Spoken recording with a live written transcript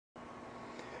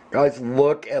Guys,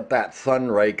 look at that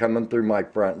sun ray coming through my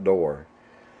front door.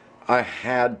 I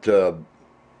had to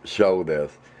show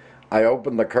this. I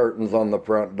opened the curtains on the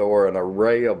front door and a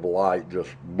ray of light just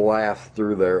blasts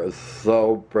through there. It's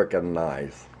so freaking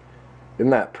nice.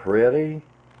 Isn't that pretty?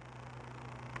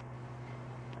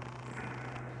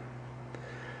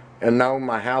 And no,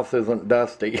 my house isn't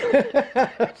dusty.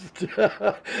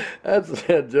 That's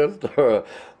just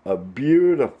a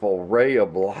beautiful ray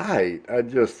of light. It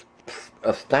just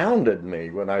astounded me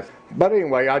when I. But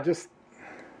anyway, I just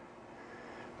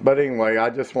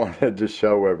wanted to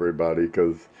show everybody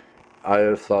because I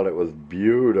just thought it was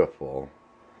beautiful.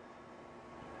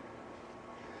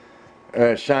 And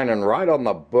it's shining right on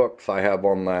the books I have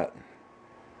on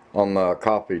the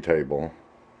coffee table.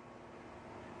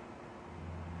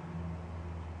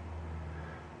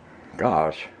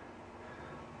 Gosh,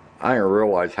 I didn't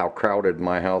realize how crowded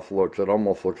my house looks. It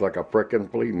almost looks like a frickin'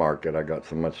 flea market. I got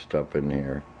so much stuff in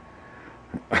here.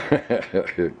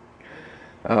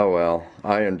 Oh well,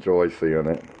 I enjoy seeing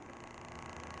it.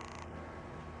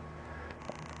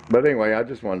 But anyway, I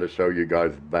just wanted to show you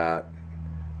guys that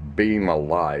beam of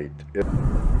light.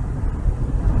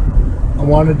 I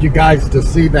wanted you guys to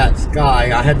see that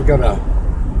sky. I had to go to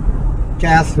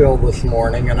Cassville this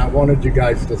morning and I wanted you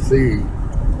guys to see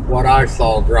what I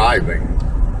saw driving.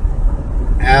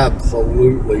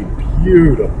 Absolutely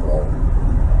beautiful.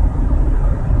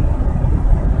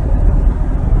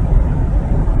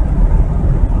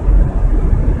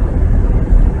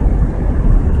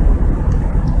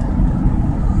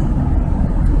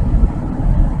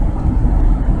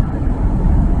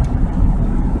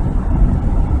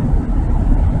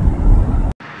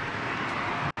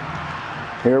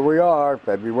 Here we are,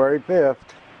 February 5th.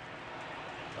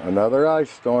 Another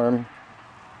ice storm.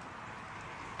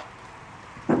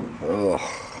 Ugh.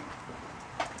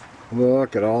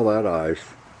 Look at all that ice.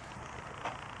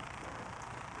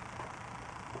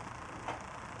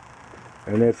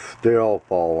 And it's still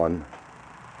falling.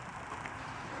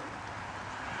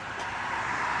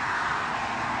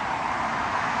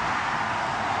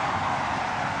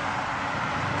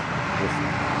 There's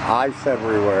ice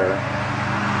everywhere.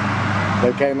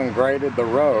 They came and graded the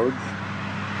roads.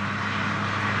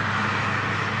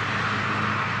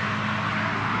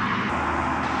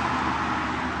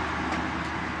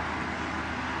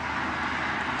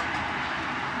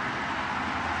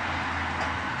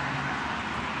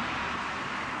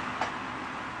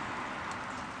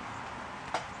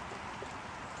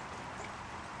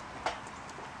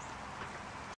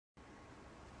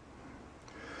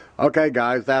 Okay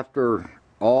guys, after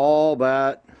all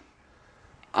that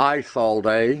ice all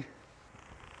day,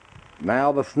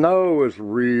 now the snow is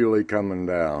really coming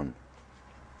down.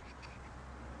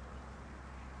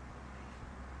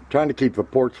 I'm trying to keep the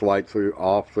porch lights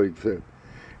off so you can see.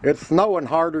 It's snowing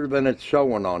harder than it's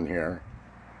showing on here.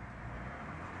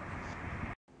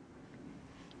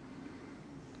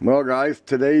 Well guys,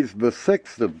 today's the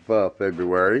 6th of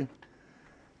February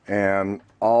and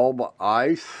all the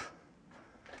ice,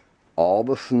 all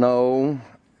the snow,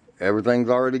 everything's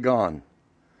already gone.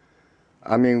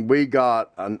 I mean, we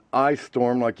got an ice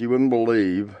storm like you wouldn't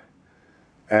believe,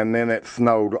 and then it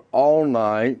snowed all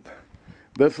night.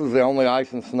 This is the only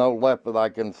ice and snow left that I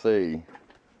can see.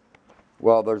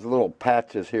 Well, there's little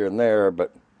patches here and there,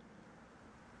 but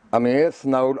I mean, it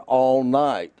snowed all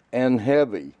night and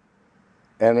heavy,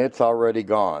 and it's already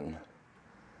gone.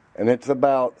 And it's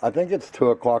about, I think it's 2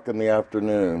 o'clock in the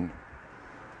afternoon.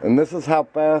 And this is how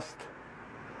fast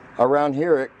around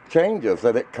here it changes,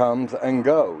 that it comes and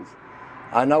goes.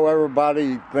 I know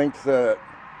everybody thinks that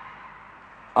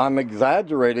I'm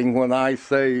exaggerating when I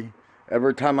say,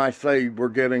 every time I say we're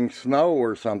getting snow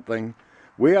or something.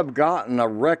 We have gotten a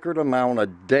record amount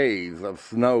of days of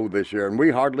snow this year, and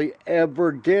we hardly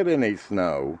ever get any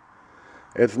snow.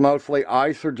 It's mostly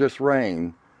ice or just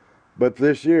rain. But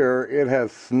this year it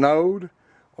has snowed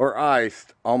or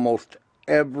iced almost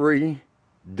every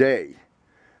day.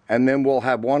 And then we'll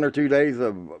have 1 or 2 days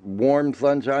of warm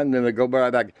sunshine, then it'll go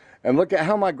right back. And look at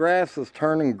how my grass is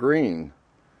turning green.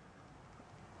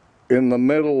 In the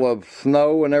middle of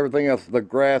snow and everything else, the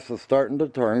grass is starting to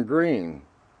turn green.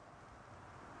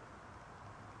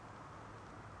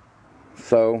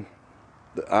 So,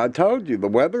 I told you, the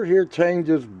weather here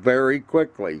changes very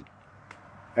quickly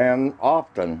and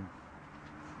often.